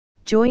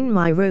Join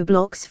my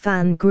Roblox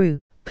fan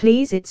group,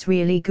 please, it's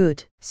really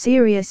good.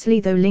 Seriously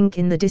though, link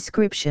in the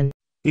description.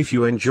 If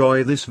you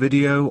enjoy this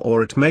video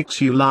or it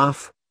makes you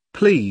laugh,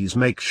 please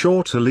make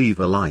sure to leave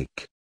a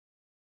like.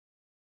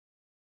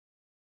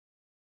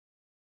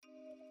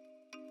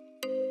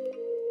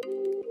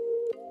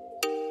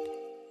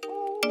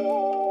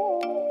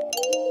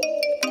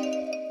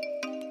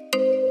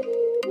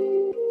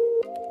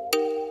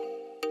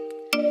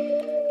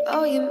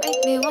 Oh, you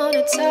make me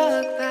wanna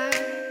talk back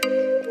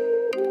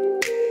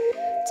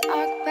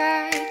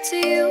to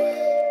you.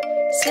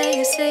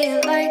 Say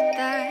it like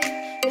that.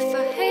 If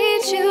I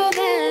hate you,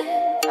 then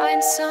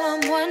find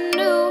someone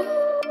new.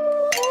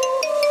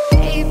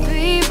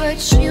 Baby, but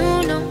you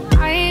know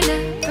I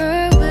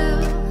never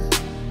will.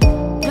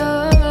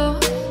 No,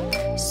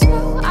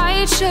 so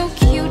I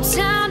choke you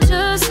down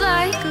just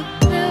like a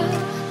pill.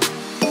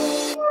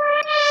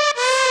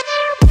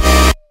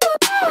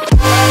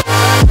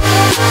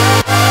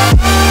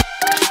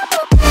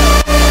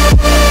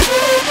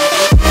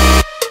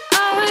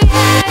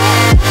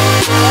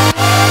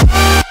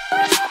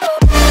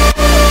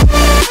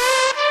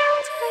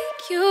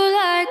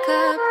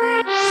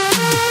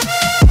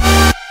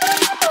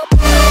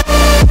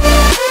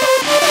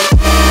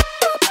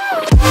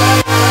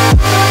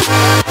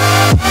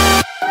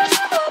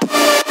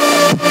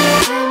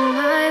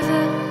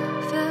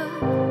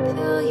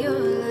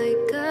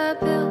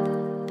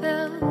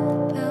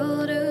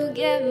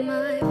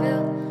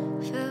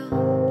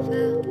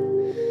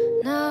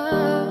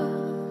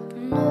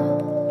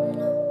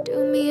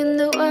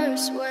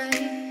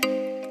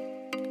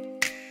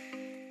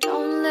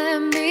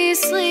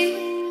 Sleep,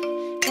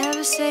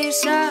 never say you're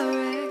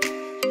sorry.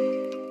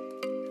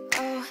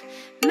 Oh,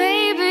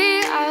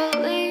 maybe I'll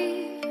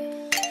leave,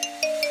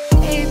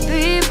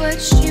 baby,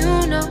 but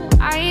you know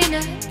I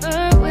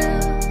never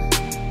will.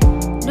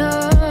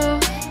 No,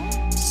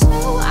 so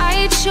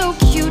I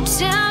choke you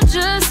down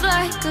just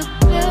like a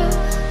pill.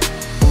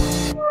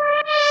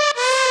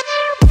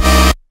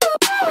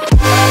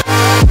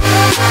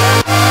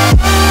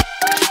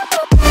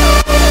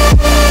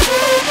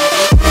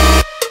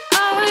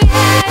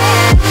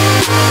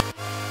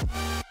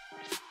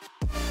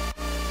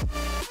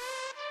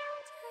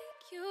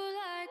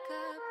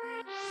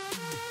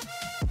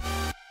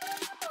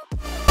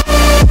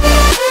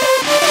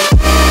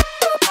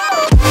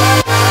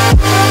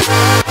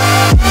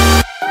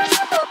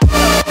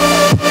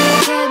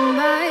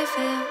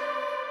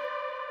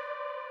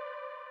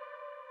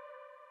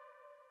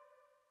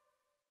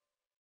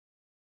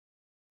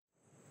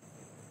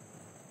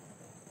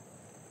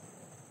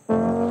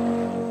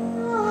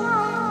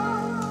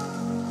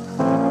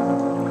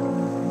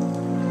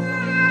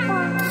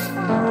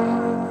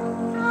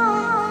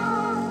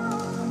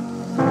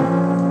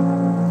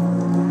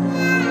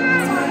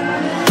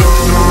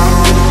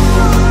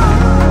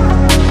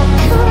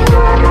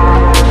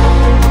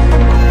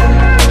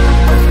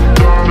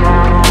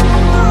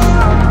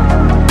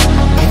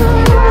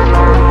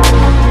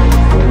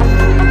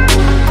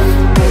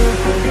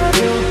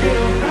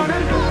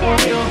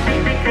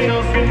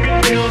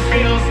 Feels